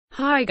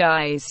Hi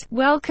guys,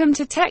 welcome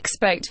to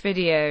TechSpecT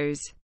videos.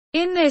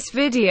 In this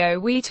video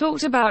we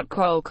talked about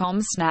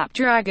Qualcomm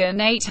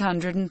Snapdragon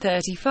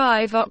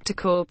 835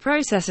 octa-core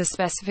processor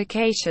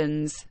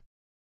specifications.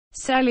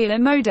 Cellular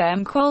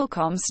modem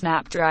Qualcomm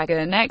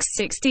Snapdragon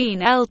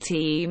X16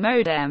 LTE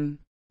modem.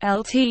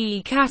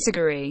 LTE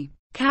category.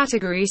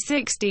 Category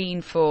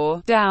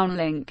 16.4,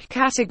 downlink.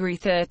 Category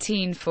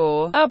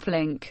 13.4,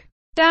 uplink.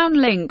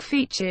 Downlink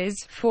features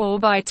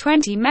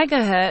 4x20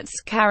 MHz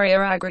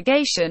carrier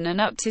aggregation and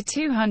up to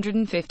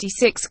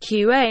 256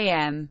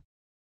 QAM.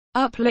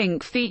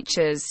 Uplink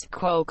features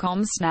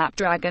Qualcomm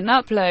Snapdragon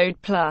Upload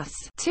Plus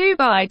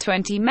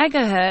 2x20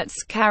 MHz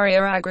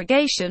carrier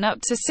aggregation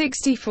up to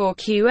 64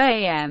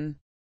 QAM.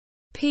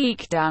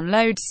 Peak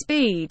download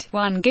speed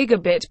 1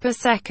 gigabit per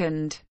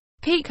second.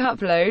 Peak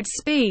upload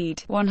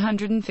speed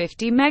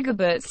 150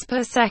 megabits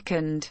per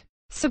second.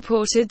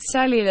 Supported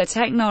cellular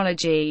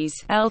technologies,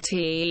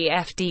 LTE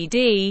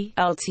FDD,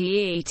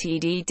 LTE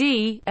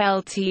TDD,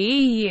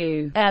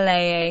 LTE-U,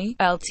 LAA,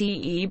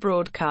 LTE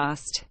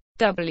Broadcast,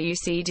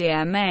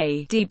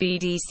 WCDMA,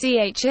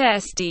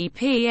 DBDCHS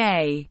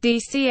DPA,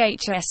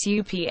 DCHS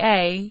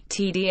UPA,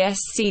 TDS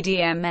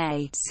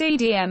CDMA,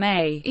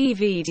 CDMA,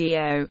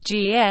 eVideo,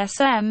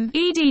 GSM,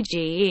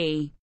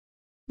 EDGE.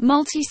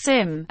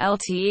 Multi-SIM,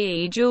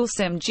 LTE Dual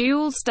SIM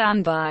Dual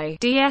Standby,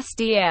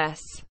 DSDS.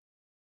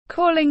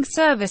 Calling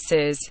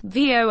services,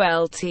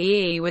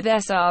 VoLTE with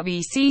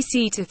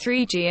SRVCC to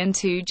 3G and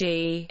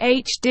 2G,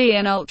 HD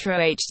and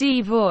Ultra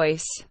HD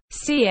voice,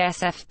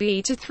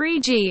 CSFB to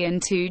 3G and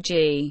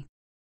 2G.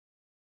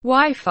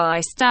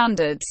 Wi-Fi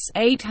standards,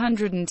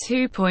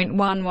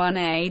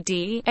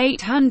 802.11ad,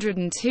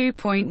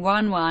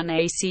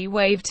 802.11ac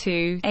Wave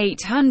 2,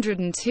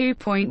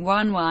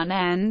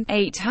 802.11n,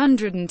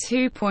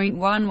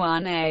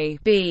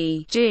 802.11a,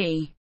 B,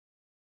 G.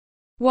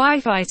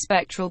 Wi-Fi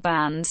spectral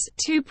bands,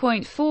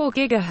 2.4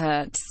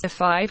 GHz to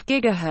 5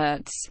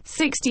 GHz,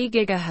 60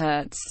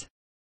 GHz.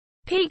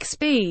 Peak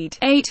speed,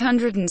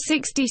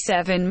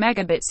 867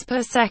 megabits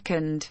per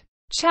second.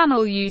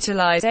 Channel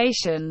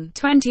utilization,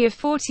 20 of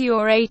 40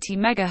 or 80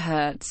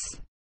 MHz.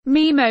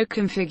 MIMO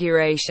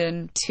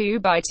configuration,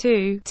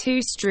 2x2,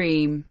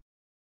 2-stream.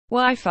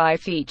 Wi-Fi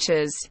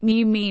features,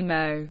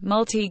 MU-MIMO,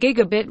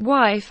 multi-gigabit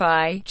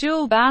Wi-Fi,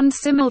 dual-band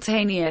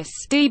simultaneous,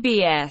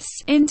 DBS,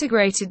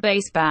 integrated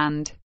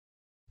baseband.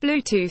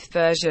 Bluetooth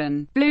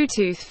version,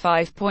 Bluetooth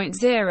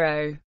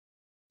 5.0.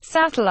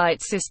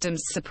 Satellite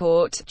systems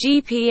support,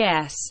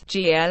 GPS,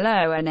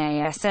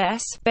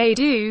 GLONASS,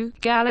 Beidou,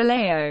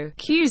 Galileo,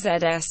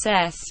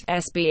 QZSS,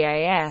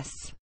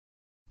 SBAS.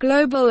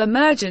 Global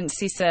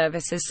Emergency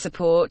Services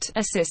support,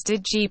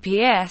 assisted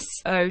GPS,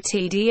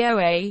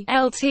 OTDOA,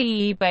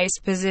 LTE base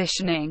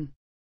positioning.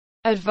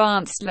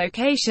 Advanced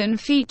location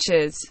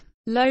features,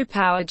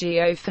 low-power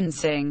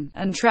geofencing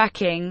and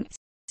tracking,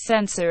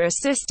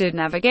 sensor-assisted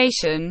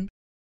navigation,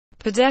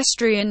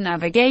 pedestrian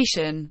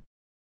navigation,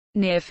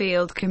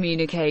 near-field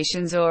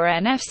communications or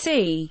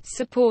NFC,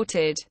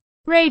 supported.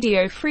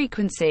 Radio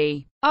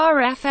frequency,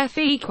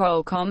 RFFE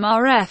Qualcomm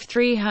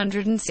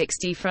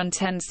RF360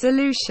 front-end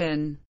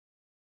solution.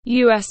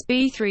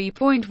 USB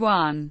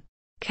 3.1.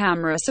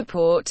 Camera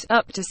support,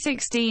 up to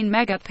 16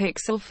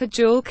 megapixel for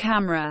dual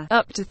camera,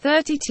 up to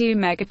 32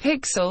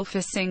 megapixel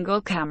for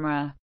single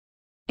camera.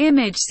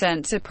 Image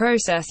sensor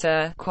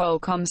processor,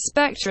 Qualcomm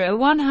Spectra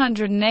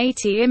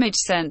 180 image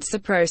sensor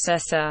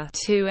processor,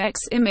 2x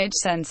image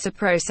sensor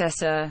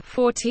processor,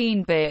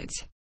 14-bit.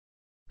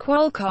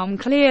 Qualcomm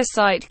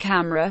ClearSight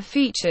camera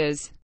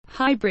features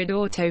hybrid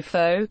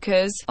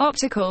autofocus,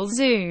 optical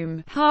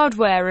zoom,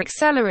 hardware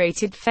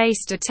accelerated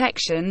face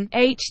detection,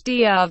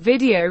 HDR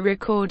video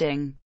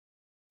recording.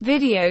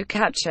 Video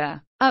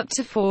capture, up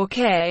to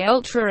 4K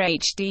Ultra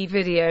HD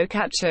video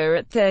capture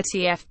at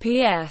 30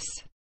 fps.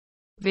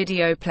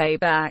 Video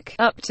playback,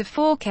 up to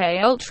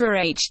 4K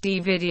Ultra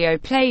HD video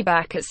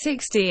playback at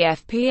 60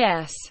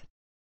 fps.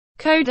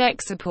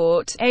 Codec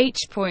support,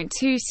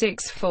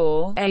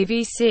 H.264,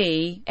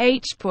 AVC,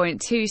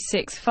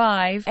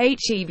 H.265,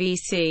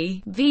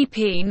 HEVC,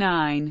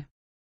 VP9.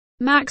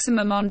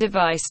 Maximum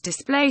on-device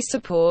display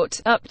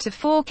support, up to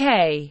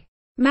 4K.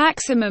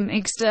 Maximum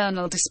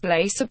external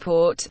display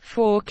support,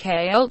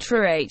 4K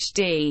Ultra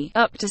HD,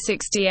 up to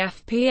 60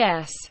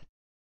 fps.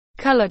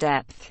 Color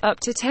depth, up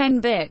to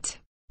 10-bit.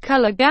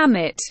 Color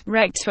gamut,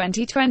 Rec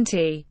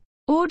 2020.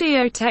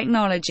 Audio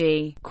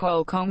technology,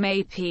 Qualcomm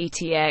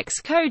aptX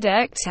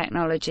codec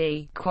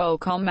technology,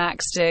 Qualcomm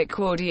AXDIC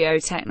audio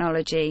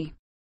technology.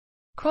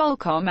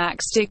 Qualcomm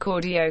AXDIC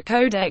audio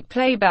codec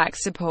playback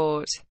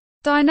support.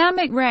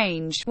 Dynamic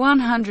range,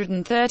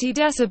 130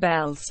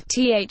 decibels,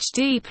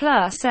 THD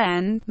plus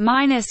N,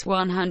 minus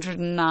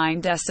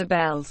 109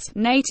 decibels,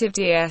 native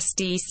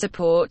DSD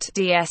support,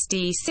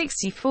 DSD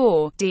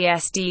 64,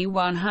 DSD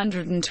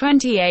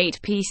 128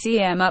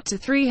 PCM up to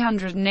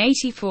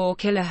 384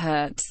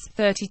 kHz,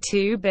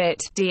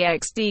 32-bit,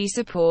 DXD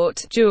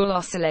support, dual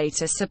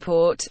oscillator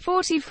support,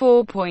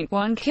 44.1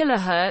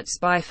 kHz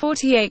by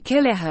 48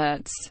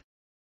 kHz.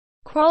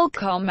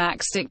 Qualcomm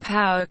MaxTick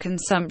power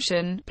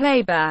consumption,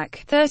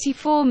 playback,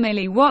 34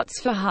 mW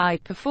for high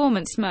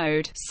performance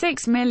mode,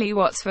 6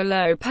 mW for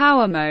low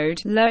power mode,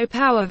 low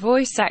power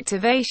voice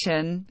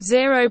activation,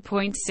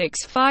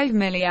 0.65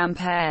 mA.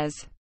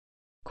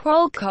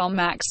 Qualcomm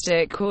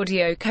MaxTick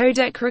audio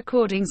codec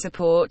recording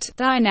support,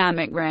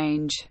 dynamic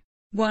range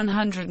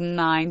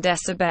 109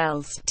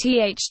 decibels,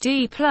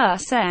 THD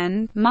plus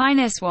N,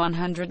 minus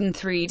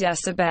 103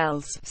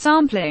 decibels,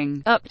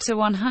 sampling, up to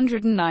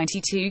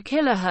 192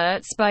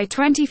 kHz by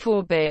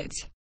 24-bit.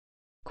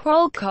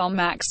 Qualcomm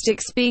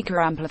MaxTick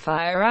speaker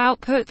amplifier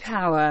output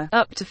power,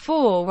 up to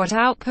 4 watt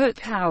output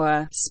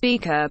power,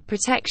 speaker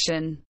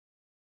protection.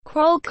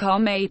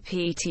 Qualcomm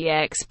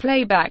aptX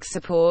playback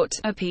support,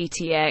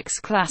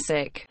 aptX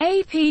Classic,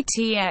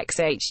 aptX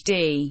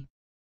HD.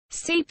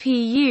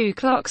 CPU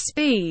clock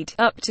speed,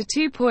 up to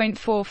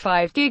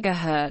 2.45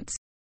 GHz.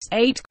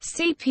 8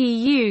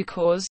 CPU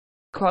cores,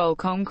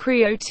 Qualcomm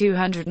Creo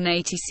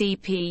 280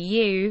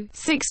 CPU,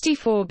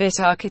 64-bit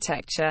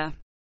architecture.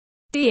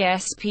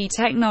 DSP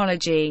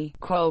technology,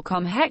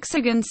 Qualcomm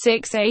Hexagon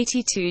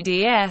 682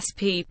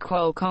 DSP,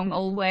 Qualcomm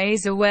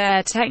Always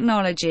Aware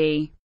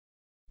technology.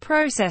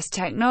 Process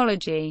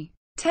technology,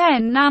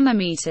 10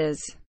 nanometers.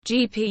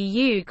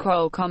 GPU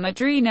Qualcomm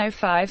Adreno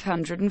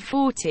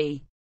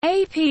 540.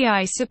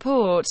 API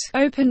support,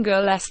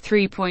 OpenGL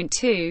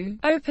S3.2,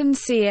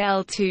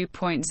 OpenCL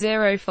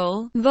 2.0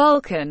 Full,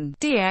 Vulkan,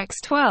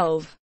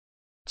 DX12.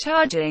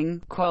 Charging,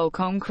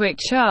 Qualcomm Quick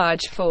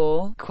Charge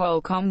 4,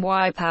 Qualcomm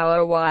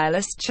Y-Power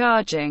wireless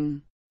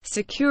charging.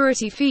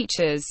 Security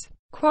features,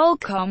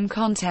 Qualcomm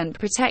content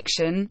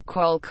protection,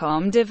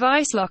 Qualcomm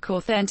device lock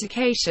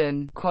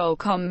authentication,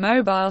 Qualcomm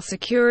mobile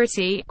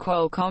security,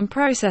 Qualcomm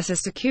processor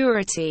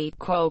security,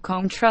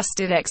 Qualcomm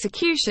trusted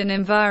execution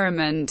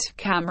environment,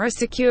 camera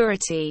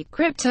security,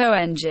 crypto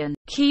engine,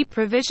 key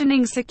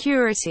provisioning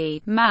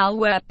security,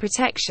 malware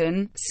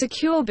protection,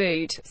 secure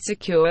boot,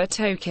 secure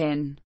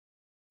token.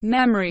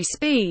 Memory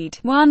speed,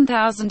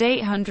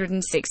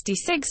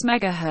 1866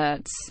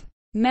 MHz.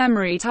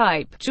 Memory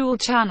type, dual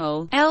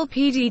channel,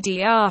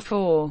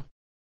 LPDDR4.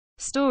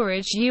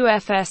 Storage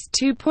UFS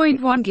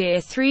 2.1 Gear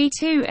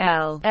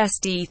 32L,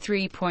 SD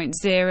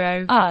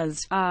 3.0,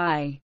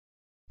 US.I.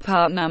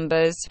 Part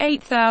numbers,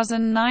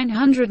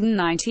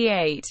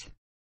 8998.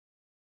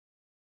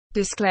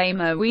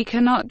 Disclaimer: we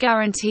cannot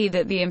guarantee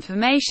that the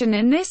information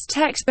in this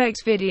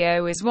TechSpecT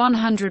video is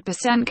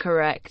 100%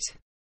 correct.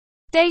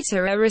 Data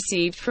are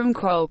received from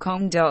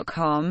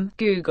Qualcomm.com,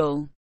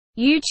 Google,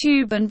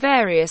 YouTube and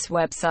various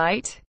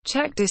websites.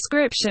 Check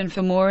description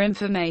for more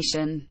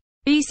information.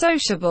 Be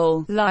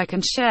sociable, like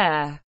and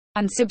share,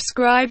 and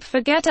subscribe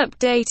for get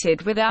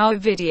updated with our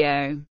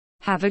video.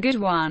 Have a good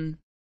one.